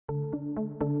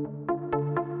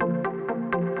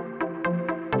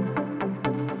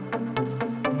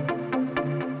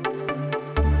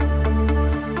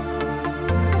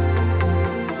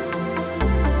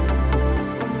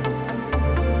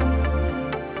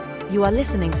You are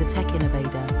listening to Tech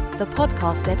Innovator, the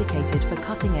podcast dedicated for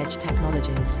cutting-edge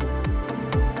technologies.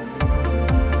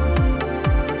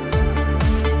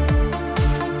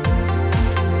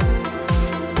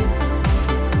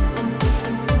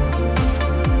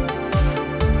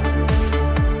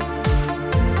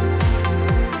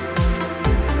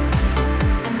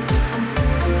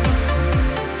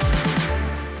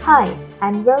 Hi,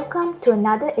 and welcome to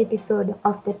another episode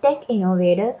of the Tech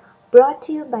Innovator, brought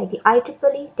to you by the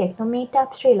IEEE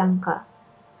Technomeetup Sri Lanka.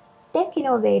 Tech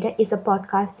Innovator is a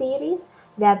podcast series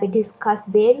where we discuss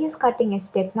various cutting-edge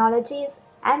technologies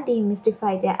and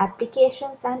demystify their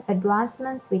applications and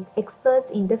advancements with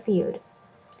experts in the field.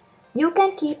 You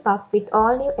can keep up with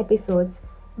all new episodes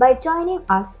by joining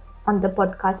us on the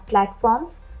podcast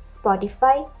platforms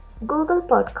Spotify, Google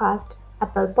Podcast,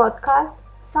 Apple Podcasts,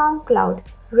 SoundCloud,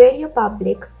 Radio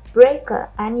Public, Breaker,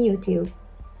 and YouTube.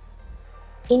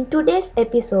 In today's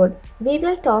episode, we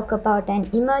will talk about an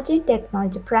emerging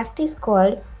technology practice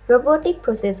called Robotic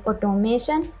Process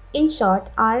Automation, in short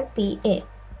RPA.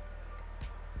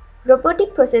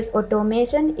 Robotic Process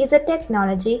Automation is a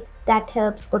technology that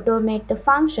helps automate the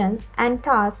functions and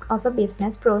tasks of a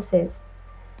business process.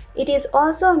 It is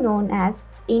also known as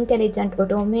intelligent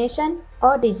automation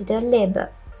or digital labor.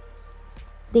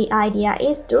 The idea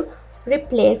is to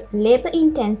replace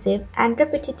labor-intensive and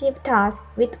repetitive tasks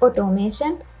with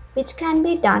automation, which can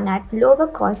be done at lower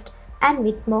cost and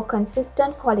with more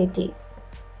consistent quality.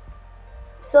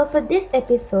 So for this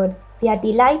episode, we are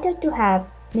delighted to have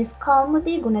Ms.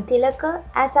 Kaumudy Gunathilaka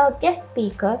as our guest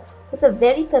speaker, who's a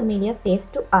very familiar face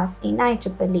to us in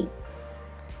IEEE.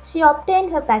 She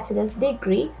obtained her bachelor's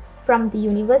degree from the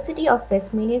University of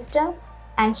Westminster,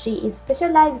 and she is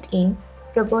specialized in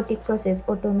robotic process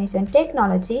automation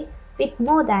technology with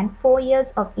more than 4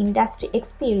 years of industry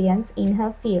experience in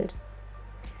her field.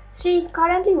 She is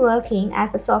currently working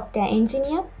as a software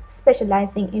engineer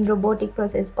specializing in robotic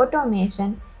process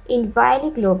automation in Wiley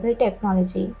Global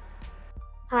Technology.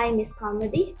 Hi, Ms.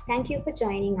 Kaumudy. Thank you for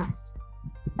joining us.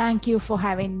 Thank you for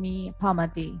having me,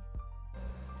 Pamati.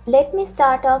 Let me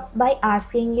start off by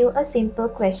asking you a simple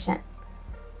question.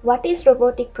 What is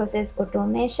robotic process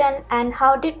automation and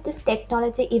how did this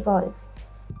technology evolve?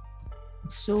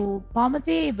 So,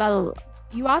 Pamati, well,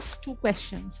 you asked two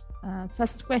questions.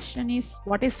 First question is,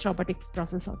 what is robotics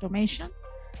process automation?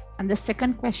 And the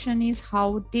second question is,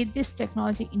 how did this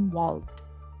technology evolve?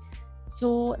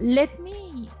 So, let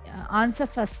me answer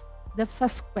first the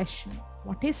first question.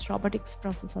 What is robotics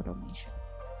process automation?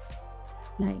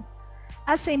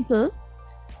 As simple,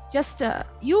 just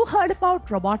you heard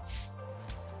about robots.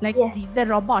 Yes. The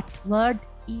robot word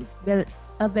is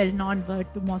a well-known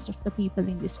word to most of the people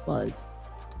in this world.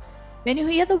 When you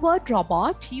hear the word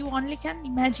robot, you only can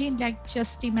imagine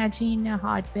just imagine a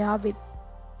hardware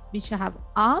which have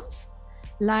arms,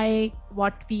 like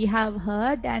what we have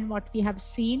heard and what we have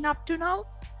seen up to now.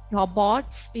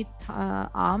 Robots with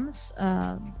arms,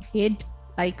 head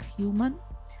like human,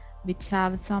 which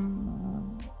have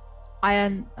some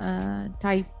iron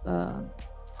type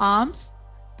arms.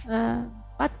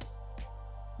 But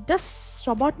does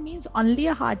robot means only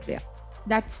a hardware?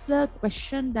 That's the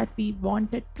question that we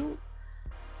wanted to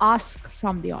ask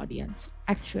from the audience,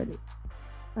 actually.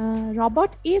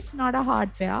 Robot is not a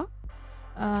hardware.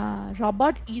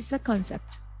 Robot is a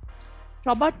concept.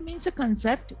 Robot means a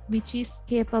concept which is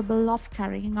capable of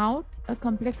carrying out a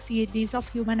complex series of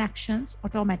human actions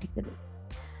automatically.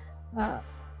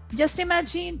 Just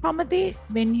imagine, Pamati,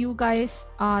 when you guys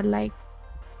are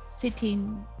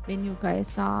sitting, when you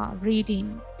guys are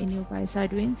reading, when you guys are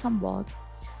doing some work,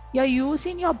 you're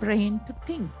using your brain to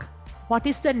think what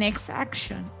is the next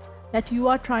action that you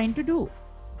are trying to do,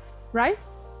 right?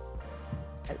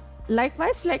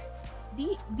 Likewise,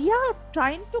 we are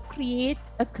trying to create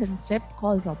a concept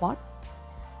called robot.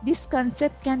 This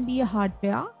concept can be a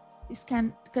hardware. This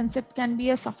concept can be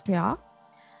a software,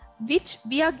 which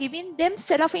we are giving them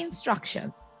set of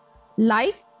instructions,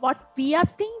 like what we are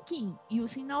thinking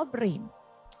using our brain.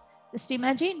 Just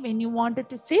imagine when you wanted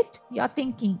to sit, you are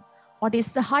thinking, what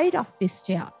is the height of this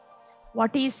chair?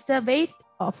 What is the weight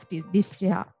of this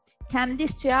chair? Can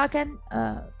this chair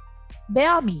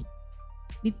bear me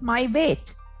with my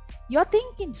weight? You are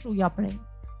thinking through your brain.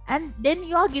 And then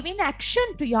you are giving action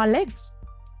to your legs.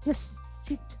 Just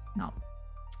sit now.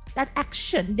 That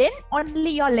action, then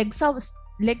only your legs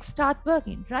start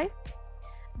working, right?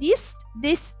 This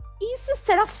is a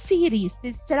set of series,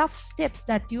 this set of steps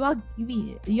that you are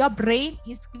giving. Your brain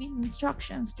is giving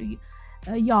instructions to you,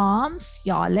 your arms,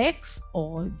 your legs,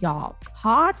 or your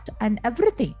heart, and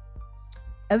everything.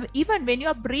 Even when you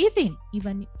are breathing,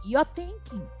 even you're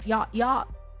thinking,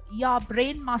 your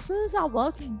brain muscles are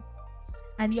working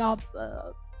and your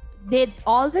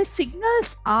all the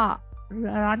signals are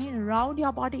running around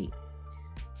your body.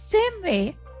 Same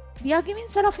way, we are giving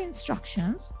set of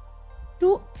instructions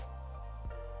to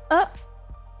a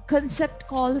concept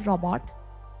called robot.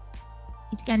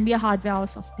 It can be a hardware or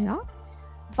software,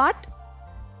 but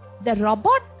the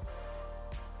robot,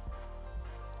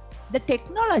 the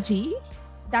technology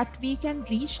that we can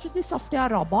reach to the software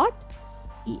robot,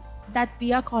 that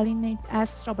we are calling it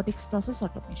as robotics process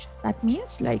automation. That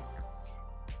means, like,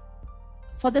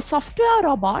 for the software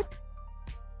robot,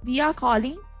 we are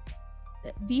calling,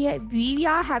 we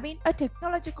are having a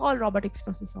technology called robotics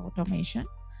process automation.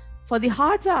 For the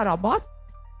hardware robot,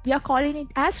 we are calling it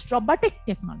as robotic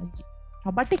technology,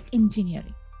 robotic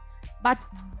engineering. But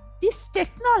this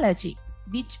technology,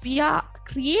 which we are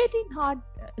creating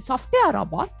software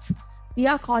robots, we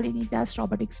are calling it as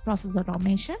robotics process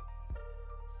automation.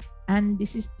 And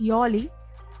this is purely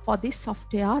for the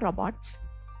software robots.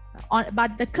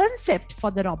 But the concept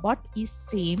for the robot is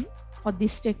same for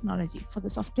this technology, for the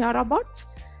software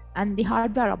robots and the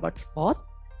hardware robots both.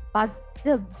 But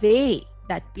the way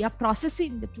that we are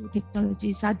processing the two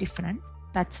technologies are different.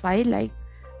 That's why, like,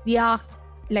 we are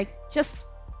like just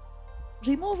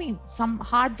removing some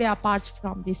hardware parts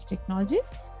from this technology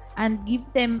and give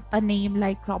them a name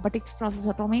like robotics process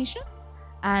automation,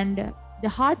 and the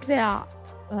hardware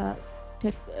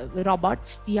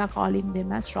robots, we are calling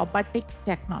them as robotic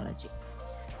technology.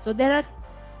 So there are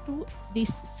two,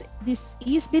 this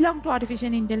is belong to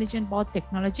artificial intelligence, both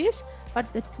technologies,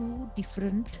 but the two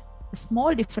different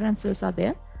small differences are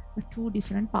there, the two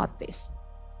different pathways.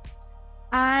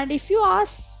 And if you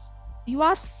ask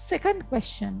second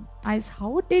question is,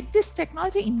 how did this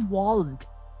technology involved?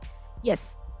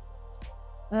 Yes.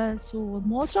 So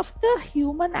most of the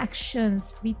human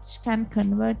actions which can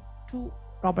convert to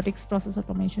robotics process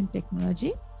automation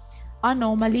technology are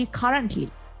normally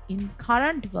currently, in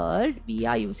current world, we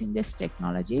are using this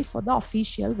technology for the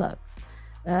official work.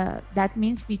 That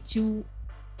means which you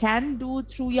can do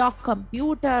through your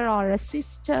computer or a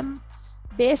system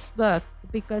based work,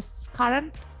 because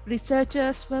current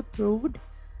researchers were proved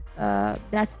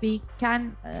that we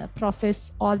can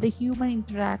process all the human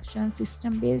interaction,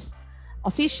 system based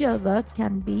official work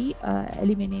can be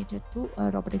eliminated to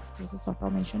robotics process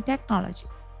automation technology.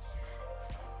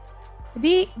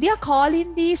 We are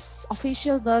calling these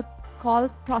official work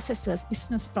called processes,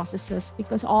 business processes,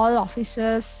 because all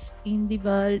officers in the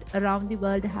world, around the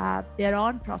world, have their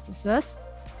own processes.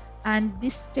 And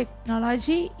this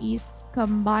technology is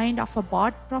combined of a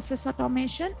bot process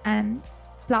automation and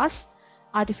plus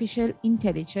artificial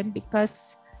intelligence,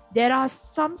 because there are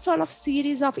some sort of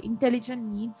series of intelligent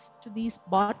needs to these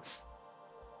bots,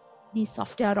 these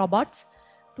software robots,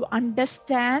 to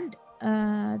understand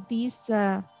these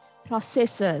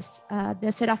processes,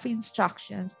 the set of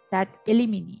instructions that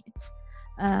eliminates.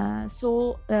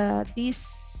 So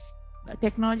this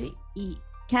technology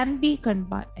can be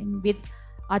combined with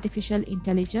artificial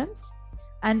intelligence,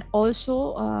 and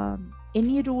also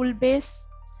any rule-based,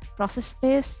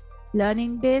 process-based,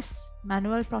 learning-based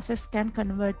manual process can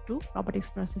convert to robotics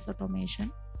process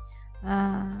automation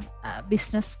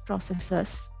business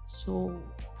processes. So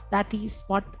that is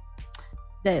what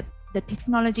the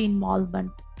technology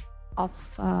involvement of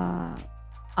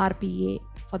RPA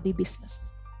for the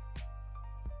business.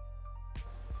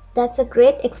 That's a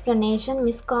great explanation,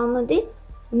 Ms. Kaumudi.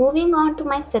 Moving on to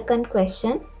my second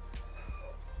question.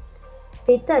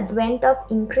 With the advent of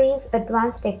increased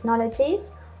advanced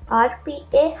technologies,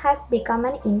 RPA has become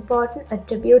an important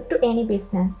attribute to any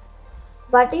business.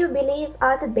 What do you believe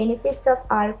are the benefits of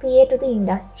RPA to the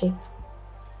industry?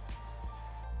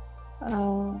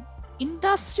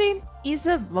 Industry is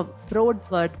a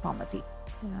broad word, Pamati.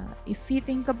 If we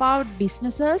think about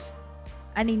businesses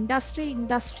and industry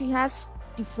has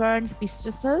different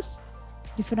businesses,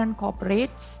 different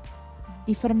corporates,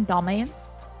 different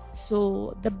domains.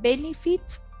 So the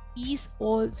benefits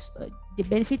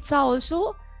are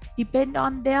also depend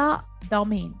on their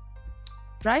domain,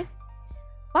 right?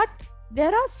 But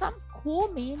there are some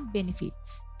core main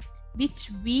benefits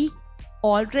which we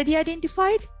already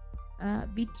identified,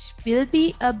 which will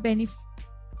be a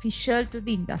beneficial to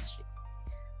the industry.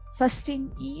 First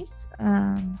thing is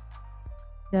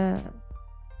the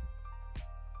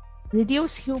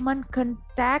reduce human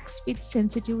contacts with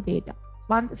sensitive data.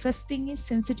 First thing is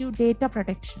sensitive data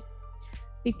protection,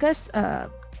 because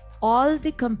all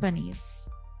the companies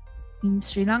in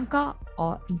Sri Lanka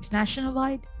or international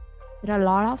wide, there are a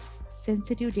lot of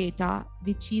sensitive data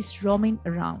which is roaming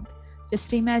around.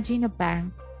 Just imagine a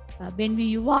bank. When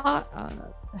you are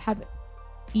have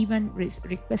even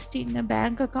requesting a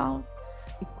bank account,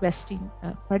 requesting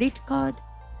a credit card,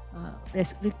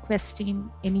 requesting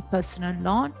any personal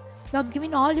loan. You're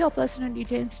giving all your personal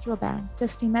details to a bank.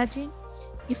 Just imagine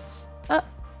if a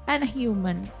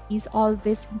human is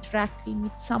always interacting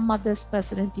with some other's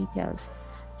personal details.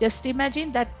 Just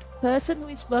imagine that person who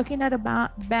is working at a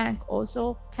bank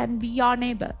also can be your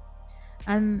neighbor,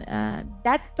 and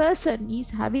that person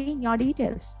is having your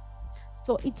details.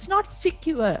 So it's not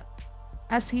secure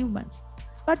as humans.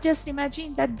 But just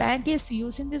imagine that bank is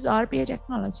using this RPA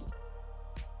technology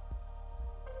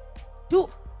to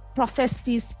process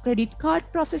this credit card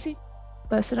processing,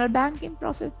 personal banking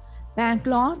process, bank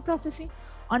loan processing.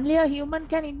 Only a human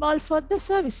can involve for the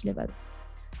service level.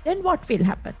 Then what will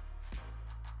happen?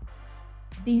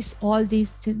 All these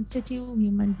sensitive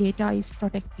human data is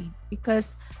protected,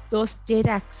 because those data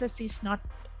access is not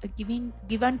given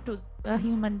to a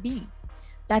human being.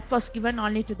 That was given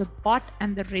only to the bot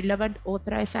and the relevant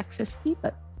authorized access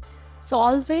people. So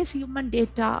always human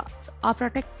data are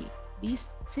protected.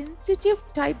 These sensitive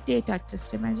type data,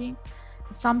 just imagine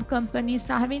some companies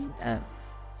are having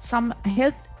some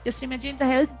health, just imagine the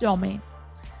health domain.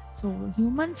 So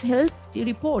humans' health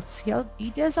reports, health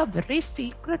details are very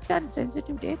secret and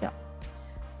sensitive data.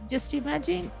 So just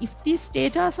imagine if these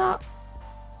data are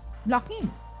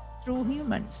blocking through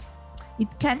humans.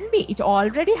 It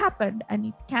already happened, and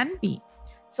it can be.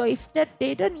 So if that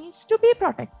data needs to be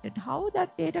protected, how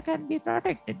that data can be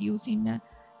protected using,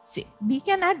 we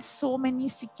can add so many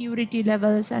security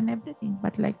levels and everything,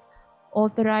 but like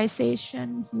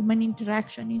authorization, human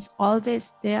interaction is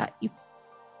always there if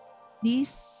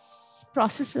these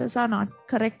processes are not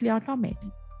correctly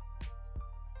automated.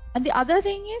 And the other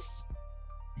thing is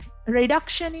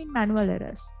reduction in manual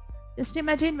errors. Just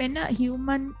imagine when a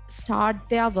human start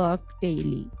their work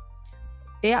daily.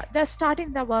 They're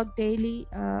starting their work daily,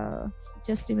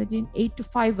 just imagine 8 to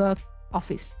 5 work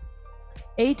office.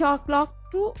 8 o'clock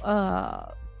to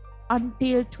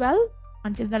until 12,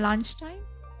 until the lunchtime.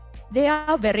 They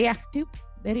are very active,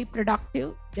 very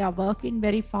productive. They are working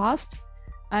very fast.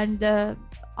 And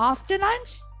after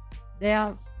lunch,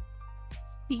 their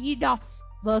speed of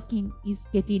working is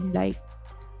getting like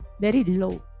very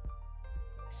low.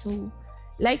 So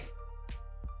like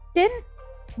then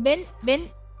when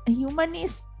a human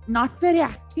is not very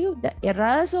active, the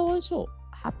errors also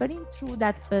happening through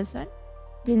that person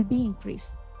will be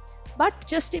increased. But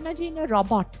just imagine a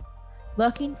robot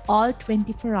working all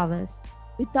 24 hours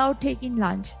without taking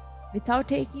lunch, without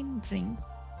taking drinks,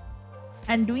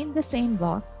 and doing the same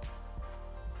work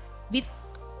with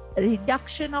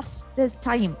reduction of this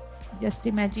time. Just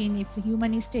imagine if a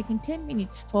human is taking 10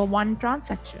 minutes for one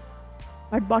transaction,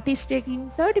 but bot is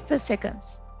taking 30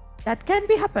 seconds. That can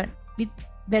be happen with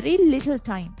very little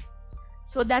time.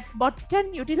 So that bot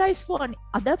can utilize for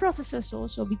other processes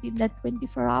also within that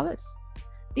 24 hours.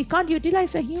 We can't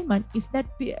utilize a human if that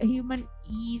human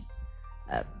is,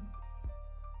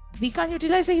 we can't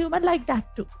utilize a human like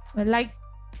that too, like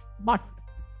bot.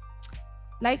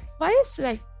 Likewise,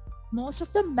 like most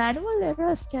of the manual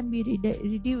errors can be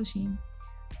reducing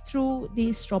through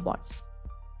these robots.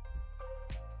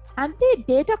 And the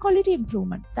data quality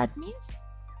improvement, that means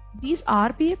these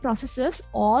RPA processes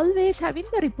always having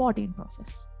the reporting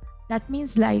process. That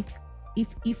means like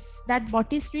if that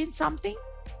bot is doing something,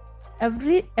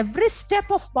 every step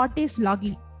of bot is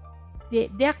logging. They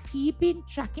are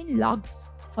tracking logs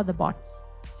for the bots.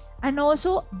 And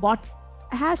also bot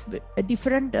has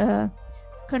different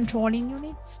controlling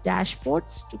units,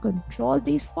 dashboards to control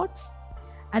these bots.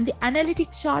 And the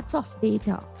analytics charts of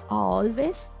data are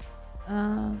always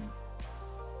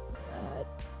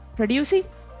producing,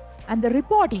 and the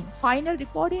reporting, final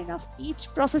reporting of each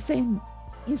processing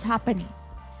is happening.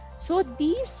 So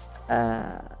these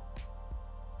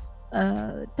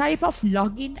type of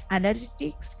login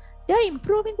analytics, they're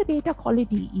improving the data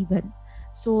quality even.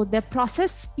 So the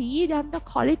process speed and the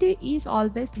quality is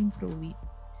always improving.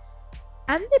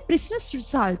 And the business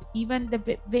result, even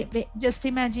just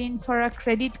imagine for a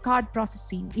credit card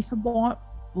processing, if a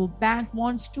bank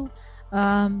wants to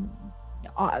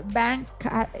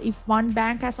if one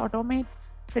bank has automated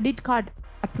credit card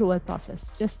approval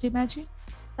process, just imagine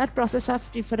that process of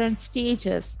different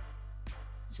stages.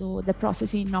 So the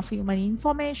processing of human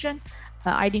information,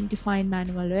 identifying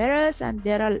manual errors, and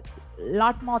there are a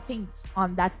lot more things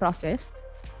on that process.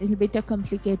 A little bit a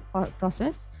complicated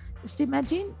process. Just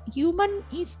imagine human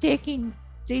is taking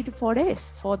 3 to 4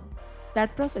 days for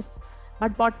that process,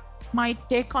 but bot might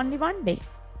take only 1 day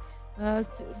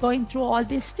going through all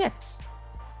these steps.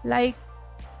 Like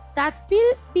that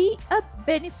will be a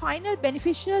final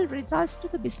beneficial results to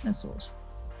the business also.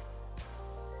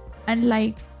 And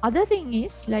like other thing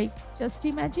is like just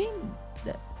imagine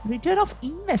return of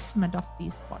investment of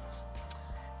these bots.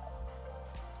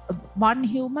 One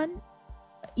human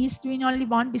is doing only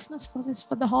one business process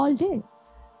for the whole day.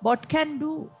 Bot can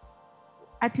do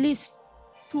at least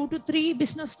 2 to 3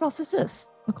 business processes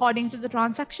according to the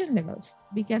transaction levels.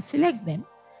 We can select them.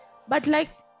 But like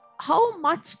how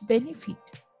much benefit,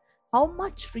 how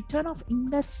much return of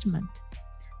investment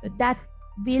that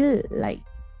will like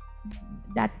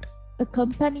that a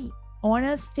company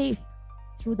owners take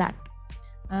through that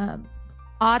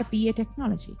RPA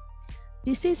technology.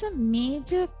 This is a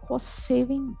major cost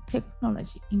saving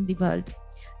technology in the world.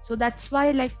 So that's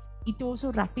why like it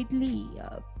also rapidly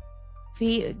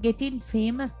getting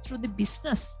famous through the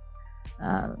business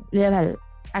level.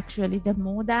 Actually, the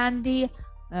more than the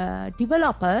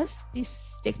developers,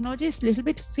 this technology is a little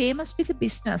bit famous with the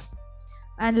business,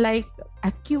 and like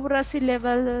accuracy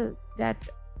level that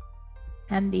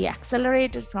and the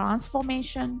accelerated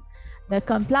transformation, the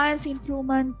compliance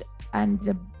improvement, and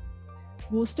the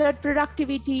boosted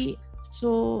productivity.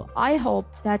 So I hope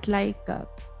that like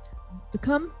the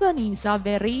companies are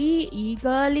very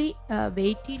eagerly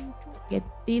waiting to get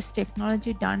this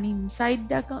technology done inside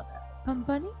the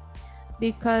company,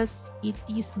 because it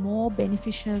is more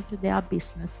beneficial to their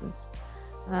businesses.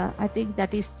 I think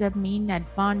that is the main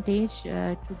advantage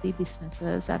to the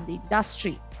businesses and the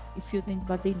industry, if you think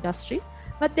about the industry.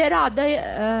 But there are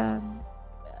other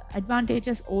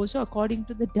advantages also according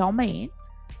to the domain.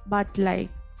 But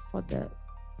like for the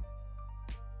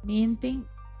main thing,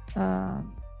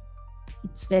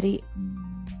 it's very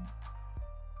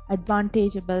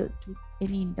advantageable to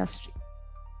any industry.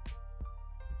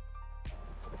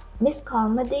 Ms.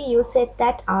 Kaumudi, you said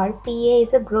that RPA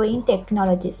is a growing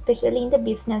technology, especially in the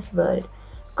business world.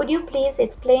 Could you please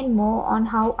explain more on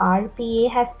how RPA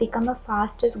has become a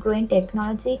fastest growing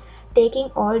technology,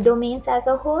 taking all domains as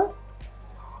a whole?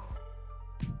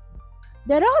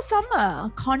 There are some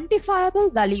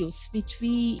quantifiable values which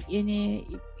we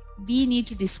need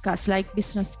to discuss, like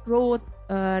business growth,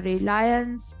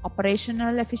 reliance,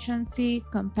 operational efficiency,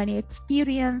 company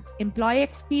experience, employee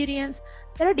experience.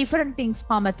 There are different things,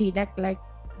 Pamati, that like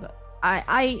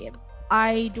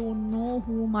I don't know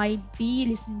who might be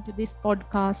listening to this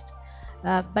podcast,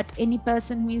 but any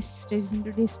person who is listening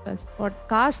to this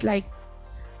podcast, like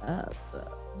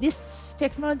this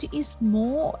technology is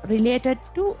more related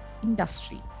to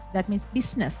industry, that means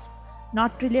business,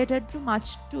 not related too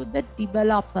much to the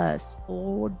developers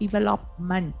or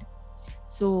development.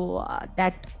 So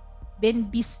that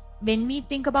when we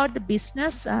think about the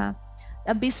business,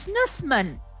 a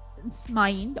businessman's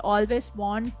mind always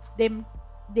want them,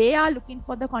 they are looking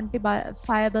for the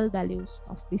quantifiable values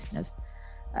of business,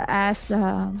 as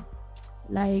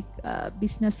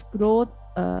business growth,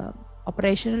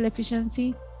 operational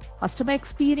efficiency, customer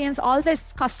experience.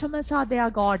 Always customers are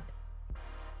their god.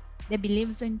 They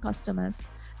believe in customers.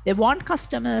 They want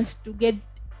customers to get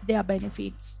their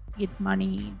benefits, get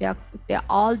money. Their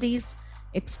all these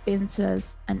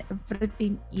expenses and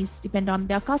everything is depend on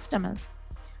their customers.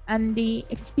 And the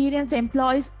experienced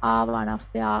employees are one of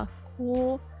their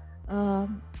core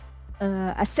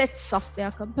assets of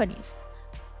their companies.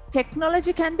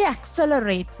 Technology can be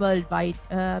accelerate worldwide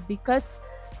because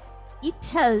it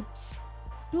helps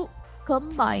to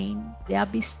combine their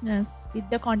business with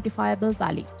the quantifiable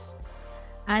values,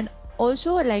 and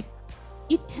also like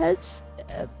it helps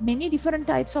many different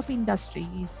types of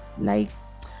industries like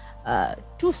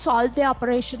to solve their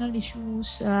operational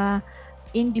issues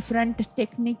in different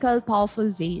technical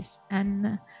powerful ways,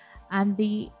 and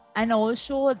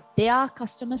also their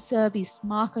customer service,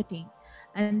 marketing,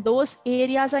 and those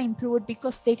areas are improved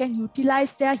because they can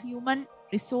utilize their human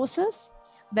resources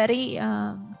very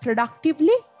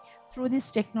productively through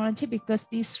this technology, because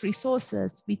these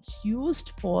resources which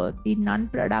used for the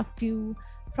non-productive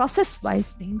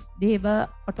process-wise things, they were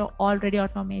already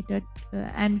automated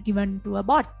and given to a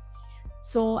bot.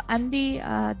 So, and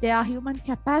their human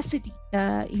capacity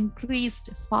increased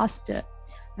faster.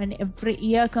 And every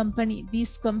year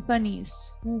these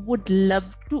companies who would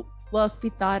love to work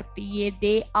with RPA,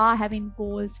 they are having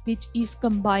goals which is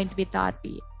combined with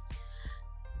RPA.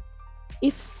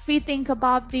 If we think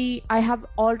about I have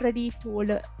already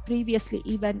told previously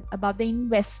even about the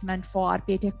investment for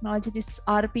RPA technology. This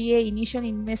RPA initial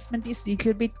investment is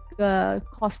little bit,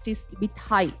 cost is a bit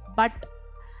high, but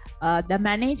the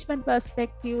management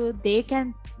perspective, they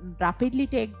can rapidly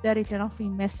take the return of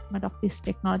investment of this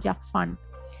technology upfront.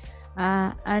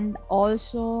 And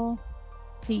also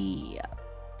the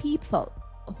people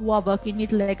who are working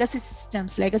with legacy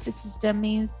systems. Legacy system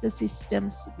means the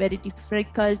systems very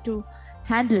difficult to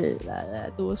handle.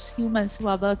 Those humans who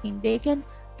are working, they can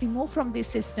remove from these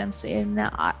systems, and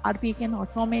RPA can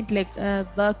automate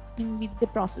working with the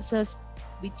processes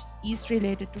which is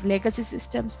related to legacy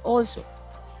systems also.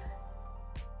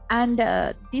 And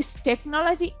this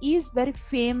technology is very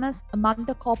famous among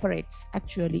the corporates.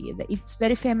 Actually, it's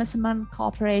very famous among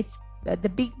corporates, the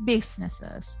big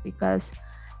businesses, because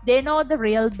they know the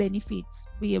real benefits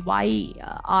why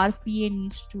RPA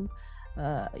needs to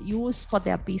use for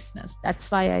their business. That's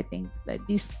why I think that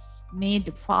this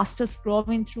made fastest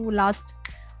growing through last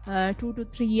 2 to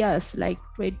 3 years, like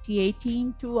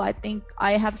 2018 to, I think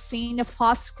I have seen a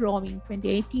fast growing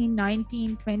 2018,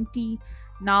 19, 20.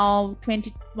 Now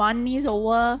 21 is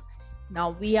over.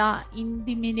 Now we are in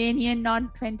the millennium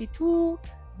on 22.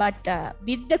 But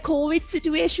with the COVID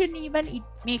situation, even it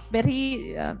make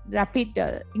very rapid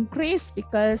increase,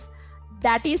 because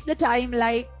that is the time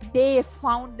like they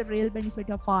found the real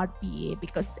benefit of RPA,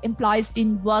 because employees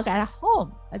didn't work at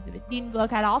home, didn't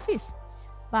work at office,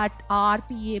 but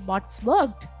RPA bots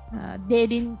worked. They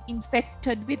didn't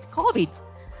infected with COVID.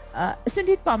 Isn't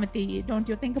it, Pamati? Don't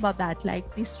you think about that?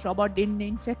 Like this robot didn't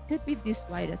infected with these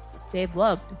viruses. They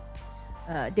worked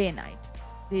day and night.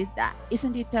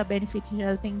 Isn't it a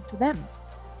beneficial thing to them?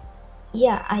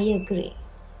 Yeah, I agree.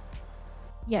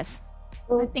 Yes.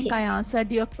 Okay. I think I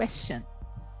answered your question.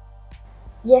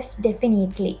 Yes,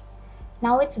 definitely.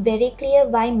 Now it's very clear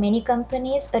why many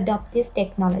companies adopt this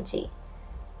technology.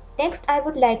 Next, I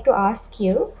would like to ask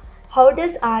you, how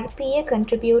does RPA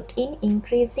contribute in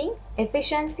increasing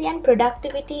efficiency and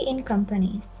productivity in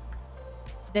companies?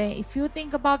 If you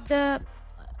think about it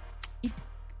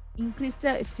increase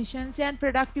the efficiency and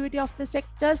productivity of the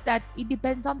sectors, that it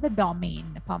depends on the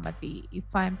domain, Pamati.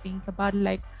 If I'm thinking about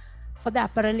like for the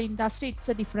apparel industry, it's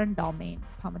a different domain,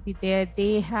 Pamati.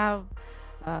 They have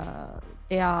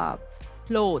their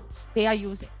clothes. They are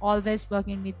always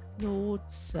working with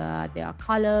clothes, their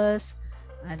colors,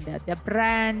 and their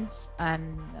brands,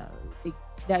 and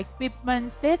the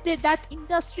equipments. That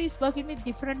industry is working with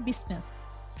different business.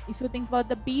 If you think about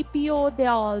the BPO, they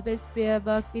are always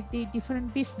work with the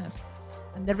different business.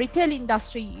 And the retail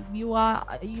industry, you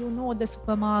know the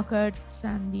supermarkets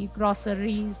and the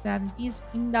groceries, and this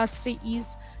industry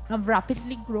is now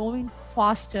rapidly growing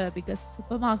faster, because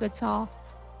supermarkets are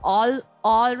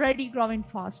already growing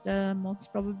faster.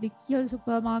 Most probably Kiel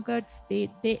supermarkets,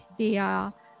 they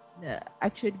are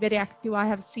actually very active. I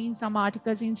have seen some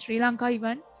articles in Sri Lanka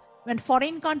even, when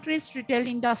foreign countries retail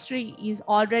industry is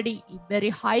already very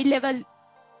high level,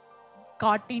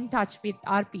 got in touch with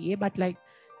RPA, but like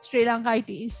Sri Lanka, it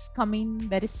is coming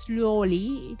very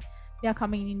slowly. They are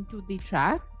coming into the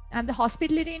track. And the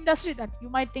hospitality industry, that you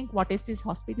might think, what is this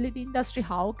hospitality industry?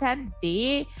 How can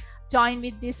they join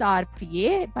with this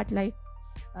RPA? But like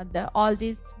all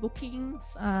these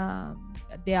bookings,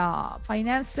 they are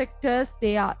finance sectors,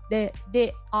 they are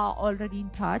already in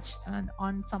touch and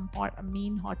on some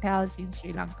main hotels in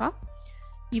Sri Lanka,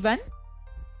 even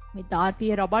with the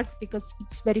RPA robots, because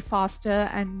it's very faster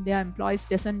and their employees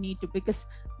doesn't need to, because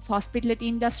this hospitality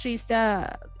industry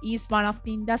is one of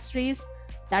the industries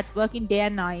that work in day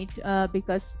and night,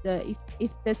 because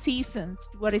if the seasons,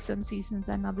 tourism seasons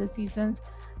and other seasons,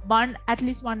 at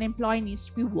least one employee needs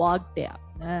to be worked there,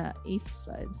 if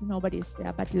nobody is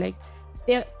there. But like if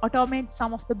they automate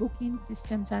some of the booking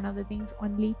systems and other things,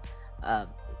 only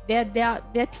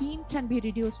their team can be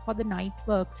reduced for the night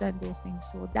works and those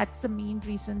things. So that's the main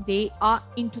reason they are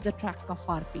into the track of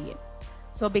RPA.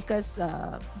 So because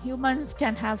humans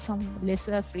can have some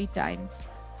lesser free times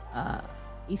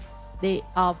if they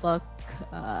are work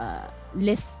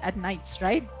less at nights,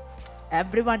 right?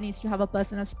 Everyone needs to have a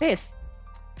personal space.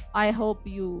 I hope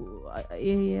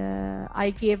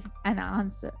I gave an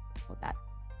answer for that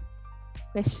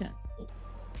question.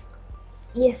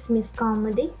 Yes, Ms.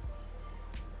 Kaumudi.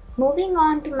 Moving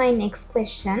on to my next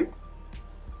question.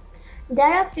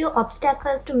 There are few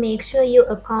obstacles to make sure you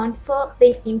account for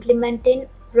when implementing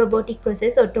robotic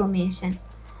process automation.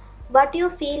 What do you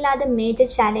feel are the major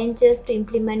challenges to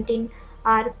implementing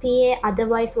RPA?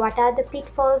 Otherwise, what are the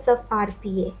pitfalls of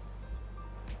RPA?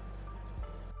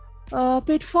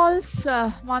 Pitfalls,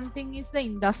 one thing is the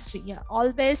industry.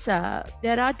 Always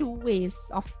there are two ways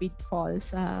of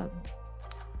pitfalls,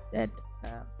 that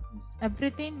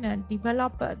everything then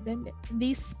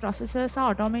these processes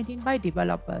are automated by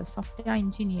developers, software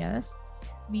engineers,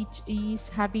 which is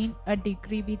having a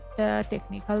degree with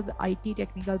IT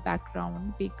technical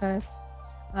background, because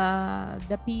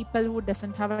the people who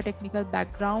doesn't have a technical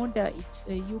background,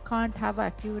 you can't have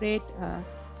accurate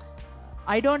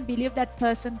I don't believe that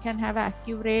person can have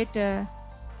accurate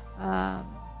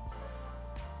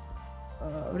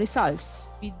results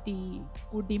with the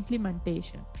good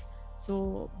implementation.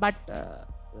 So, but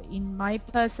in my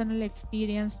personal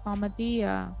experience, Pamati,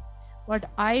 what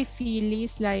I feel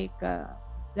is like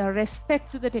the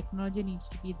respect to the technology needs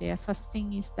to be there. First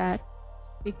thing is that,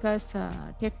 because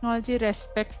technology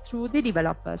respect through the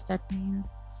developers. That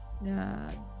means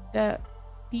the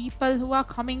people who are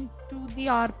coming to the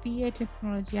RPA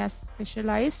technology as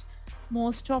specialized,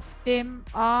 most of them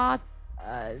are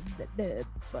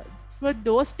for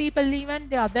those people, even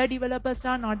the other developers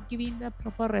are not giving the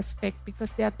proper respect,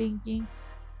 because they are thinking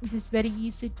this is very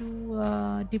easy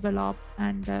to develop,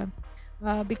 and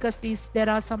because there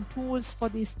are some tools for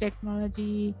this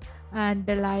technology, and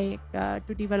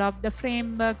to develop the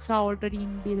frameworks are already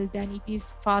inbuilt, and it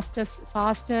is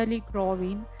fasterly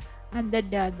growing, and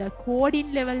the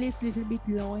coding level is little bit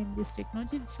low in this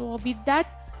technology. So with that,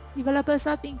 developers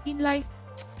are thinking like,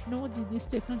 no, this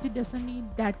technology doesn't need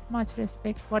that much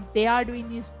respect. What they are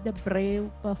doing is the brave,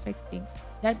 perfect thing.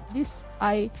 That this,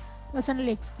 I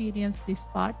personally experienced this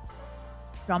part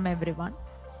from everyone.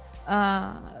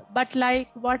 But like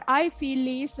what I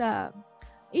feel is,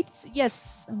 it's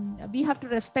yes, we have to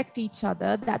respect each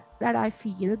other. That I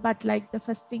feel. But like the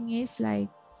first thing is like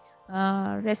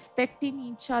respecting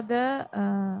each other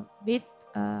with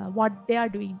what they are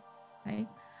doing, right?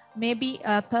 Maybe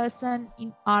a person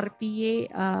in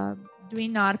RPA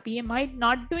doing RPA might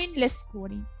not doing less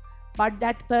coding, but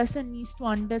that person needs to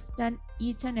understand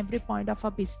each and every point of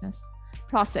a business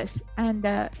process, and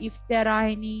if there are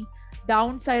any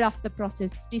downside of the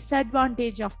process,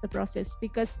 disadvantage of the process,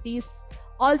 because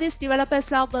all these developers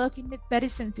are working with very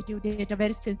sensitive data,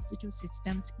 very sensitive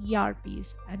systems,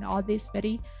 ERPs, and all these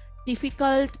very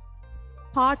difficult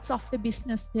parts of the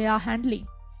business they are handling.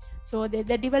 So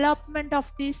the development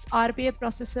of these RPA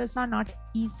processes are not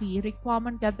easy.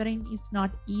 Requirement gathering is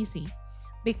not easy,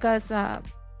 because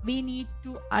we need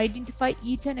to identify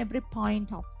each and every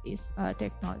point of this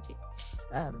technology,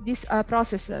 these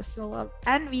processes. So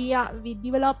and we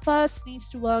developers needs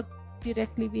to work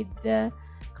directly with the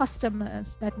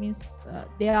customers. That means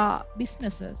they are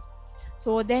businesses.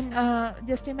 So then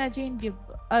just imagine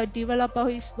a developer who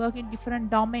is working in different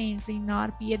domains in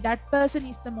RPA. That person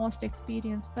is the most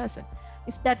experienced person.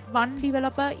 If that one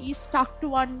developer is stuck to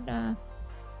one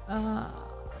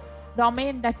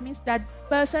domain, that means that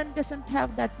person doesn't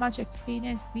have that much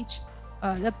experience, which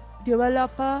the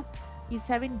developer is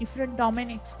having different domain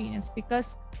experience.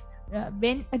 Because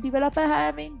when a developer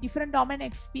having different domain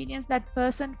experience, that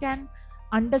person can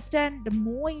understand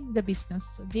more in the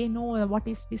business. They know what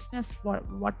is business,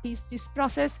 what is this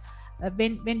process.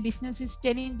 When business is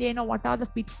telling, they know what are the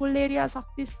pitfall areas of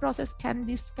this process. Can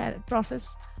this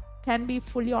process can be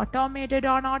fully automated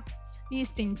or not,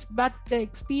 these things. But the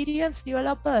experienced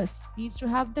developers needs to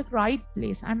have the right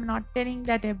place. I'm not telling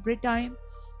that every time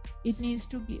it needs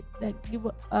to give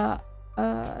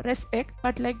respect,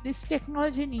 but like this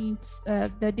technology needs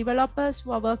the developers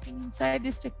who are working inside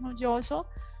this technology also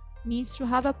needs to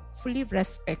have a fully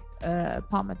respect,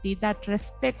 Pamati. That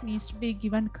respect needs to be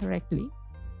given correctly.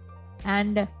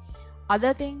 And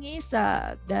other thing is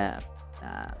the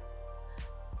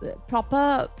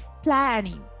proper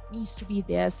planning needs to be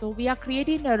there. So we are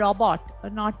creating a robot,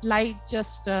 not like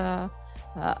just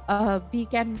we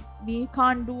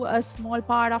can't do a small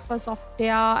part of a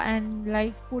software and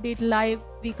like put it live.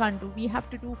 We can't do. We have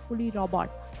to do fully robot,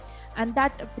 and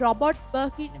that robot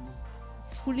working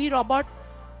fully robot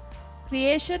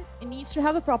creation needs to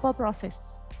have a proper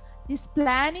process. This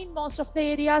planning most of the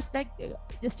areas, like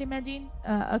just imagine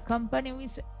a company who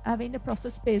is having a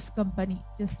process-based company.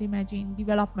 Just imagine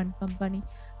development company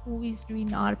who is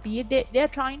doing RPA. They're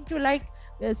trying to like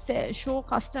show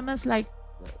customers like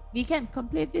we can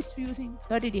complete this using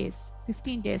 30 days,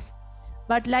 15 days.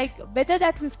 But like whether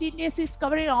that 15 days is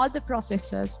covering all the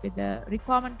processes, with the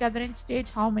requirement gathering stage,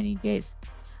 how many days,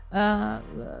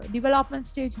 development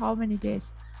stage, how many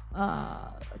days,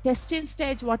 testing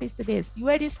stage, what is the days,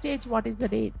 UAT stage, what is the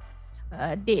day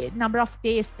number of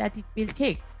days that it will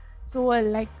take. So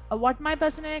like what my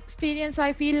personal experience,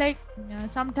 I feel like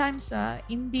sometimes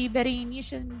in the very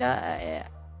initial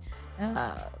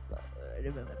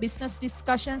business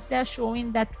discussions, they are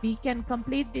showing that we can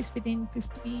complete this within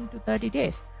 15 to 30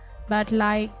 days. But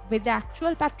like with the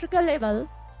actual practical level,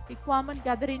 requirement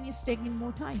gathering is taking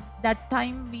more time. That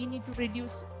time we need to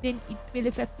reduce, then it will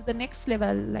affect to the next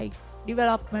level, like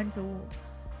development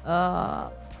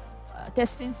to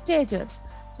testing stages.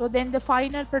 So then the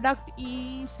final product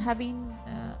is having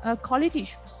quality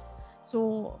issues.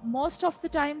 So most of the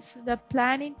times the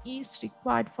planning is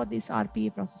required for this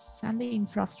RPA processes and the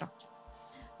infrastructure.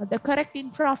 The correct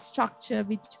infrastructure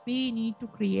which we need to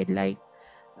create, like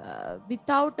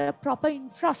without a proper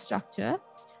infrastructure,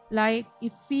 like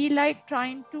if we like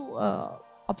trying to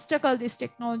obstacle this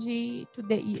technology to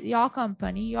your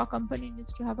company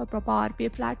needs to have a proper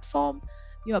RPA platform,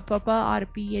 your proper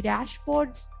RPA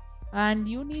dashboards, and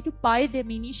you need to buy them.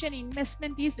 Initial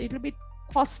investment is a little bit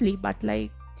costly, but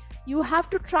like you have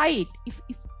to try it.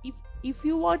 If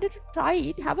you wanted to try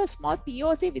it, have a small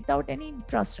POC without any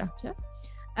infrastructure,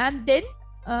 and then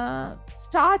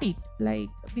start it. Like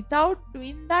without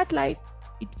doing that, like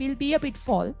it will be a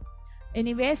pitfall.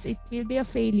 Anyways, it will be a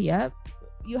failure.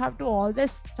 You have to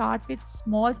always start with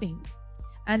small things,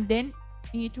 and then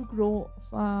you need to grow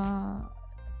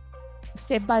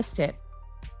step by step.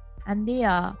 And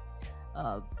the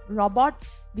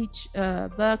robots which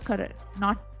were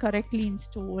not correctly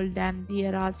installed, and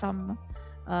there are some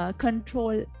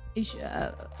control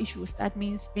issues. That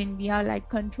means when we are like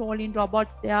controlling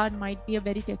robots, there might be a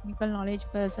very technical knowledge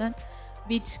person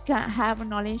which can have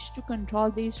knowledge to control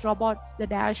these robots, the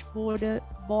dashboard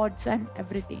boards and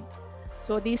everything.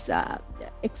 So this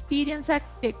experience at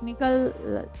technical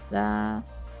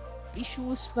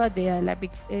issues were there, like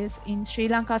because in Sri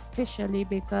Lanka especially,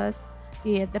 because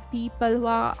the people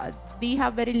we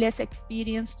have very less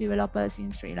experienced developers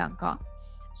in Sri Lanka.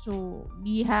 So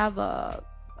we have a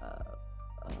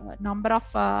number of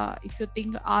if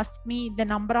you ask me the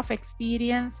number of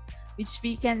experience which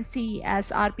we can see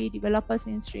as RPA developers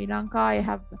in Sri Lanka,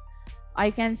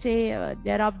 I can say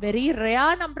there are very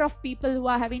rare number of people who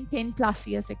are having 10 plus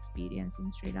years experience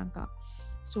in Sri Lanka.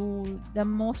 So the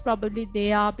most probably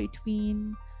they are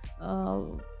between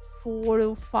 4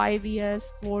 to 5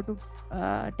 years, 4 to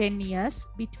 10 years,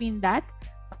 between that.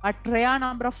 But rare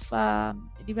number of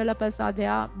developers are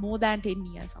there more than 10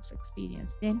 years of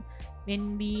experience. Then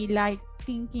when we like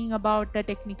thinking about a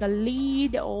technical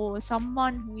lead or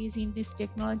someone who is in this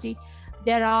technology,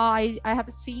 there are I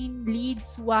have seen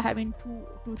leads who are having 2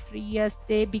 to 3 years.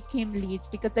 They became leads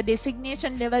because the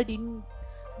designation level didn't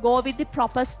go with the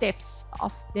proper steps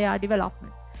of their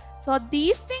development. So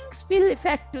these things will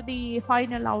affect to the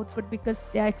final output, because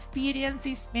their experience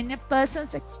is, when a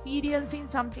person's experience in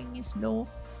something is low,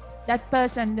 that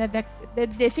person, the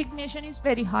designation is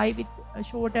very high with a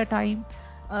shorter time.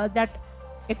 That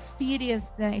experience,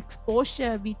 the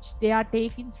exposure which they are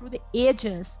taking through the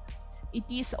ages, it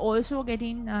is also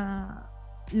getting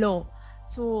low.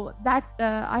 So that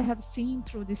I have seen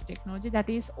through this technology. That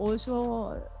is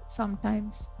also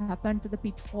sometimes happen to the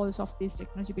pitfalls of this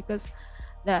technology, because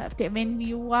when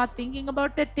you are thinking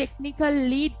about the technical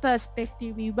lead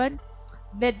perspective, even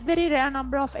with very rare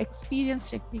number of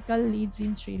experienced technical leads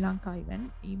in Sri Lanka,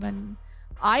 even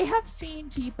I have seen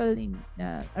people in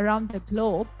around the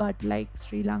globe, but like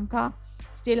Sri Lanka,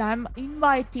 still I'm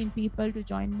inviting people to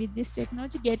join with this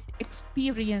technology, get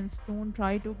experience. Don't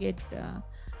try to get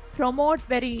promote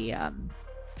very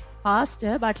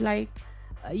faster, but like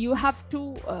you have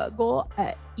to go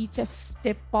each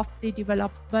step of the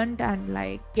development and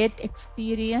like get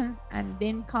experience, and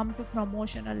then come to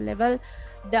promotional level.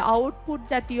 The output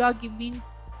that you are giving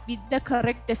with the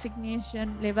correct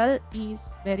designation level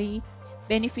is very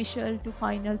beneficial to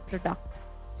final product.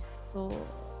 So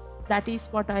that is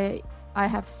what I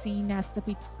have seen as the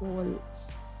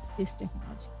pitfalls of this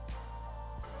technology.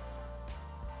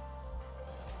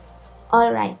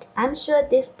 Alright, I'm sure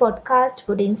this podcast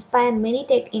would inspire many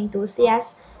tech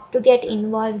enthusiasts to get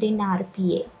involved in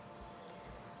RPA.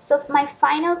 So my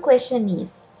final question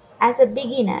is, as a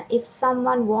beginner, if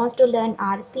someone wants to learn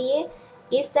RPA,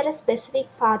 is there a specific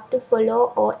path to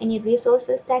follow or any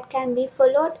resources that can be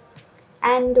followed?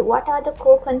 And what are the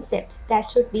core concepts that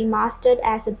should be mastered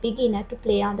as a beginner to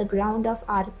play on the ground of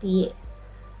RPA?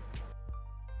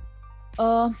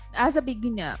 As a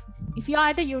beginner, if you are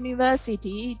at a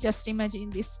university, just imagine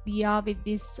this, we are with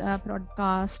this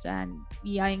broadcast and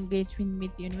we are engaging with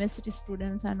university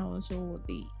students and also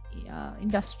the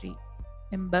industry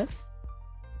members.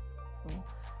 So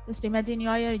just imagine you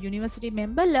are a university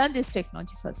member, learn this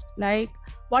technology first. Like,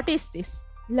 what is this?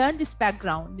 Learn this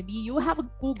background. You have a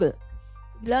Google,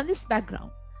 learn this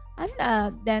background.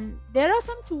 And then there are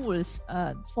some tools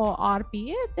for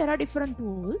RPA. There are different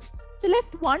tools.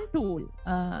 Select one tool.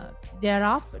 There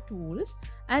are tools,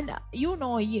 and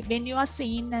when you are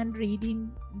seeing and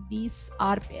reading these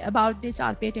RPA, about this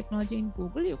RPA technology in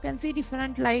Google, you can see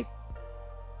different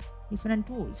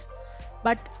tools,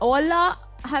 but all are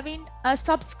having a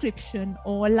subscription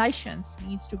or license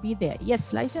needs to be there.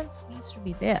 Yes, license needs to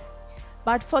be there.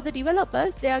 But for the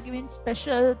developers, they are given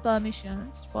special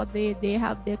permissions for they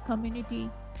have their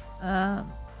community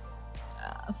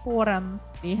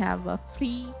forums. They have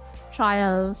free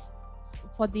trials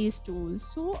for these tools.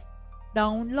 So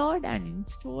download and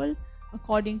install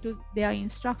according to their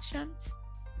instructions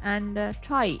and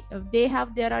try.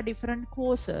 There are different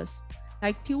courses.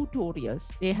 like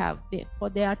tutorials they have for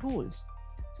their tools.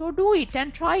 So do it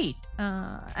and try it,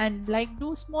 and like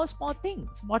do small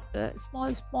things,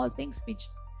 small things which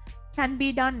can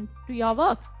be done to your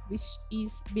work, which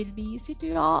will be easy to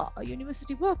your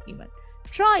university work. Even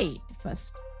try it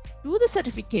first. Do the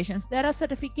certifications. There are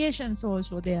certifications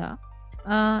also there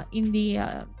in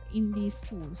these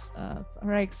tools.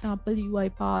 For example,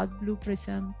 UiPath, Blue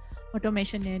Prism,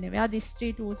 Automation Anywhere. These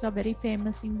 3 tools are very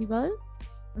famous in the world.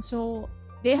 So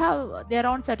they have their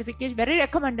own certification, very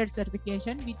recommended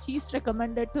certification, which is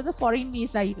recommended to the foreign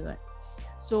visa even.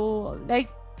 So like,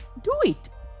 do it.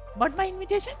 But my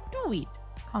invitation, do it.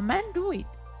 Come and do it.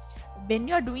 When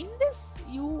you are doing this,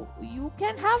 you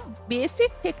can have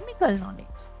basic technical knowledge.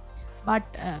 But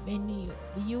when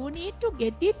you need to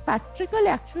get it practical,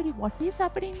 actually what is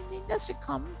happening in the industry,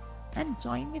 come and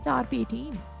join with the RPA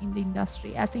team in the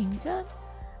industry as an intern,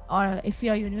 or if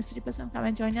you are a university person, come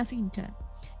and join as an intern.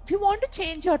 If you want to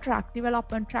change your track,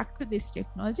 development track to this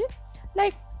technology,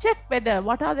 like check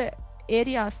what are the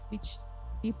areas which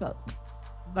people,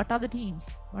 what are the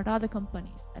teams, what are the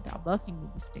companies that are working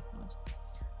with this technology,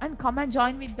 and come and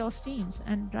join with those teams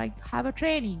and like have a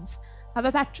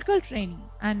practical training.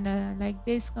 And like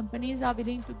these companies are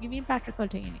willing to give in practical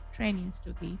trainings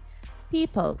to the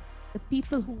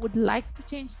people who would like to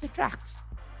change the tracks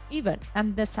even.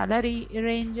 And the salary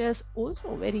ranges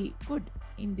also very good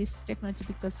in this technology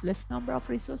because less number of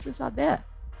resources are there.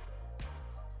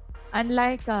 And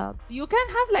like you can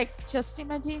have like, just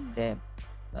imagine the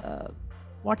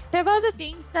whatever the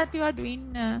things that you are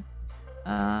doing,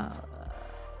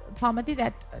 Pamati,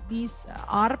 that these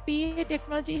RPA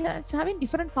technology is having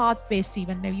different pathways.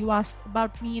 Even you asked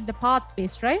about me in the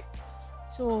pathways, right?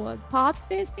 So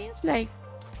pathways means like,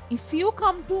 if you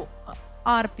come to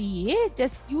RPA,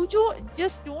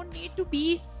 just don't need to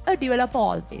be a developer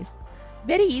always.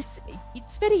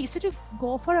 It's very easy to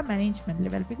go for a management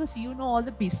level because you know all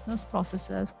the business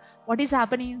processes, what is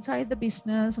happening inside the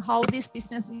business, how this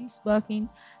business is working.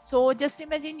 So just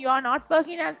imagine you are not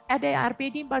working at a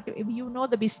RPA team, but you know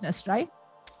the business, right?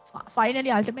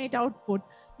 Finally, ultimate output.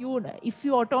 If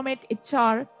you automate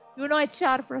HR, you know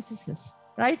HR processes,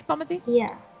 right, Pamati? Yeah.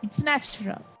 It's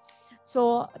natural.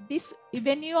 So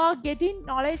when you are getting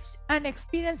knowledge and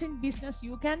experience in business,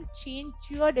 you can change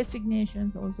your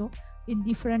designations also in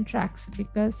different tracks,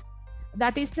 because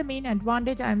that is the main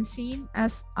advantage I'm seeing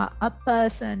as a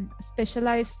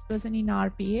specialized person in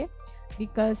RPA.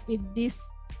 Because with this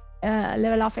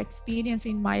level of experience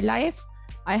in my life,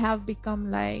 I have become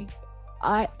like,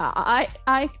 I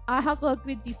have worked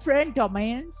with different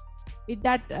domains. With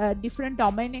that different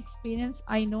domain experience,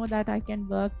 I know that I can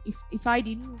work if I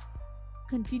didn't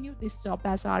continue this job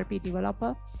as RPA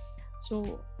developer,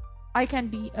 so I can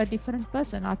be a different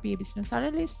person. RPA business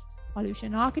analyst,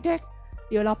 solution architect,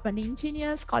 development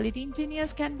engineers, quality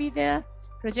engineers can be there,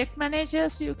 project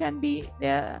managers you can be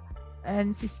there,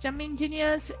 and system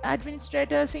engineers,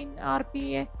 administrators in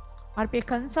RPA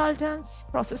consultants,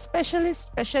 process specialists,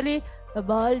 especially the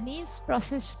world needs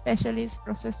process specialists,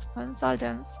 process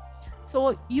consultants.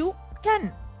 So you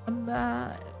can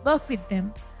work with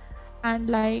them. And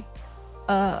like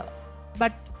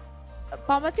but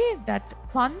Pamati, that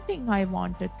one thing I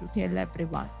wanted to tell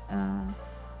everyone,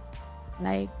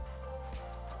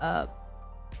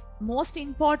 most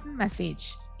important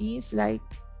message is like,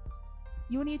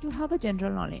 you need to have a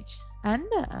general knowledge and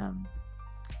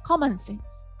common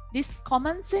sense. This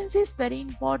common sense is very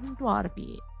important to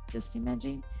RPA. Just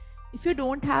imagine if you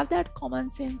don't have that common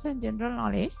sense and general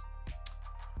knowledge,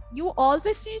 you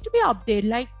always need to be updated.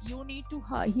 Like you need to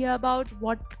hear about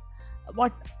what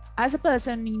as a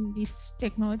person in this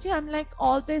technology, I'm like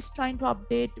always trying to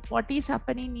update what is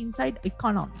happening inside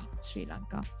economy in Sri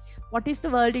Lanka. What is the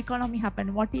world economy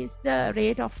happen? What is the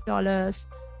rate of dollars?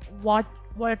 What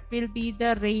will be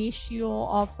the ratio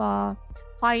of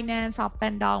finance up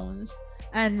and downs?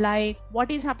 And like what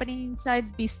is happening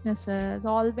inside businesses?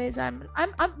 Always I'm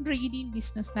reading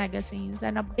business magazines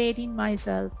and updating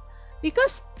myself,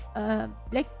 because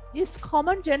like this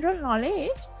common general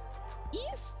knowledge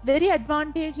is very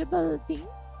advantageable thing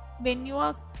when you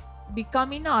are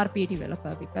becoming an RPA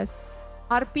developer, because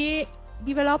RPA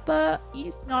developer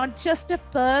is not just a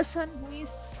person who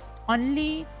is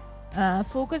only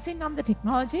focusing on the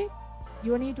technology.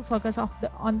 You need to focus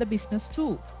on the business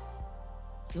too.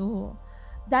 So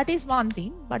that is one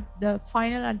thing. But the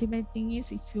final ultimate thing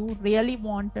is, if you really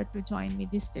wanted to join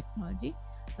with this technology,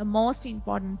 the most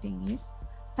important thing is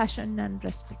passion and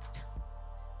respect.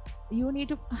 You need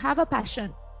to have a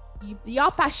passion.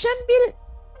 Your passion will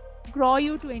grow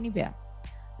you to anywhere.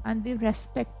 And the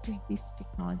respect to this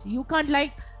technology. You can't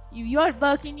like you are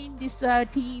working in this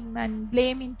team and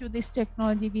blame into this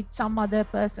technology with some other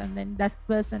person, then that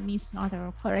person is not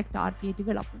a correct RPA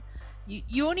developer.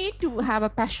 You need to have a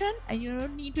passion, and you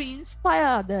need to inspire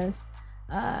others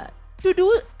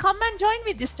to come and join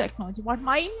with this technology. What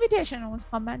my invitation was,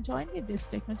 come and join with this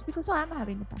technology because I am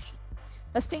having a passion.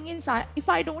 The thing is, if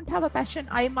I don't have a passion,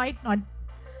 I might not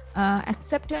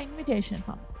accept your invitation.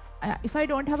 If I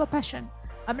don't have a passion,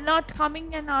 I'm not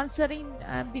coming and answering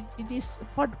with this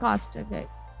podcast. Okay.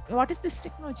 What is this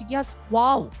technology? Yes,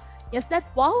 wow. Yes, that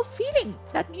wow feeling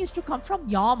that needs to come from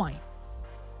your mind.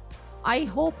 I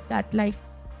hope that like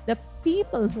the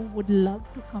people who would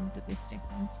love to come to this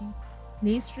technology,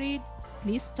 please read,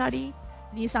 please study,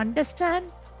 please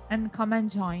understand, and come and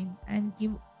join and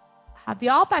have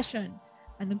your passion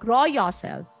and grow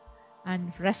yourself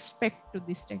and respect to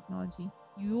this technology.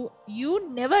 You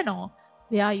never know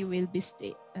where you will be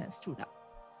stood up.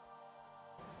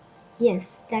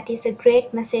 Yes, that is a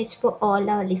great message for all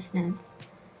our listeners.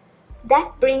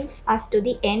 That brings us to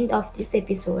the end of this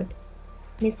episode.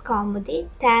 Ms. Kaumudi,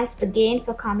 thanks again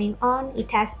for coming on.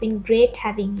 It has been great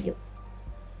having you.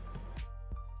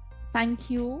 Thank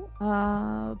you,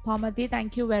 Pamati.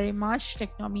 Thank you very much,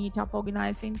 Techno Meetup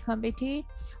Organizing Committee,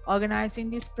 organizing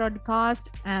this broadcast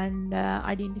and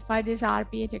identify this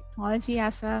RPA technology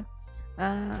as a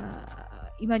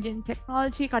emerging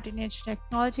technology, cutting edge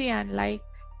technology, and like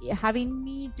having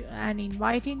me and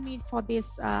inviting me for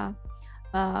this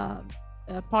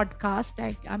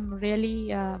podcast. I'm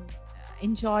really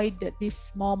enjoyed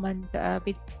this moment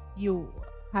with you,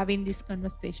 having this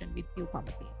conversation with you,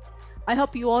 Pamati. I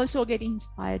hope you also get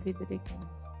inspired with the technology.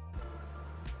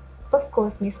 Of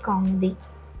course, Ms. Kaumudi.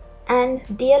 And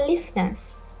dear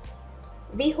listeners,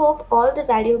 we hope all the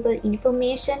valuable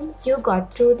information you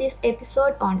got through this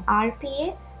episode on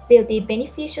RPA will be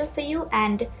beneficial for you.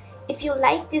 And if you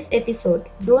like this episode,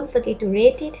 don't forget to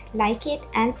rate it, like it,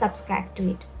 and subscribe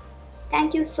to it.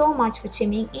 Thank you so much for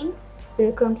tuning in.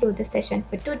 We'll conclude the session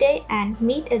for today and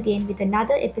meet again with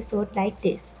another episode like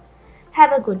this.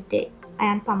 Have a good day. I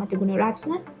am Pamati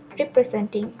Gunaratna,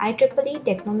 representing IEEE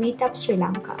Techno Meetup Sri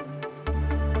Lanka.